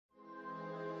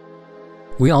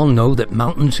We all know that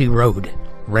mountains erode.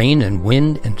 Rain and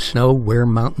wind and snow wear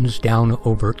mountains down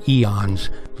over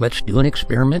eons. Let's do an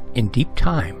experiment in deep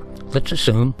time. Let's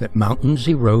assume that mountains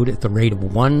erode at the rate of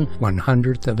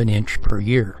 1/100th of an inch per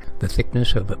year, the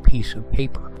thickness of a piece of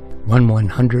paper.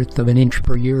 1/100th of an inch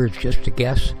per year is just a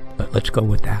guess, but let's go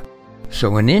with that.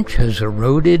 So an inch has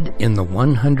eroded in the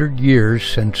 100 years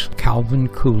since Calvin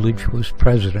Coolidge was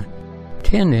president.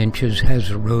 10 inches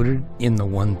has eroded in the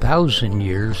 1,000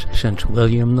 years since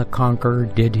William the Conqueror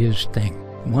did his thing.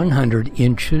 100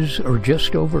 inches, or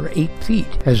just over 8 feet,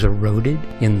 has eroded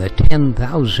in the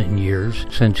 10,000 years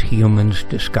since humans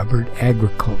discovered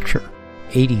agriculture.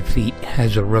 80 feet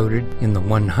has eroded in the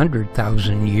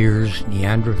 100,000 years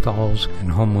Neanderthals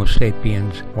and Homo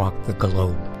sapiens walked the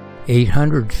globe.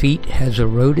 800 feet has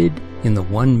eroded in the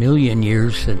 1 million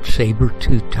years since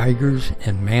saber-toothed tigers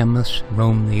and mammoths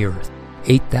roamed the earth.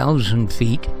 8,000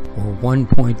 feet, or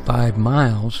 1.5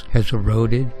 miles, has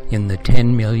eroded in the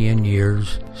 10 million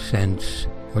years since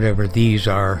whatever these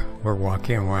are we're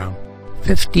walking around.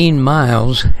 15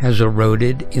 miles has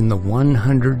eroded in the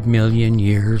 100 million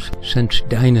years since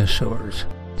dinosaurs.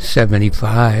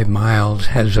 75 miles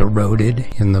has eroded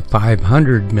in the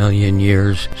 500 million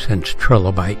years since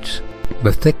trilobites.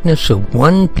 The thickness of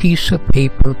one piece of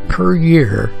paper per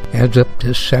year adds up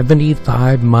to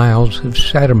 75 miles of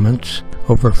sediments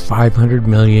over 500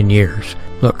 million years.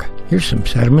 Look, here's some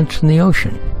sediments in the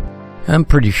ocean. I'm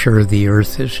pretty sure the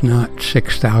Earth is not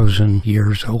 6,000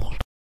 years old.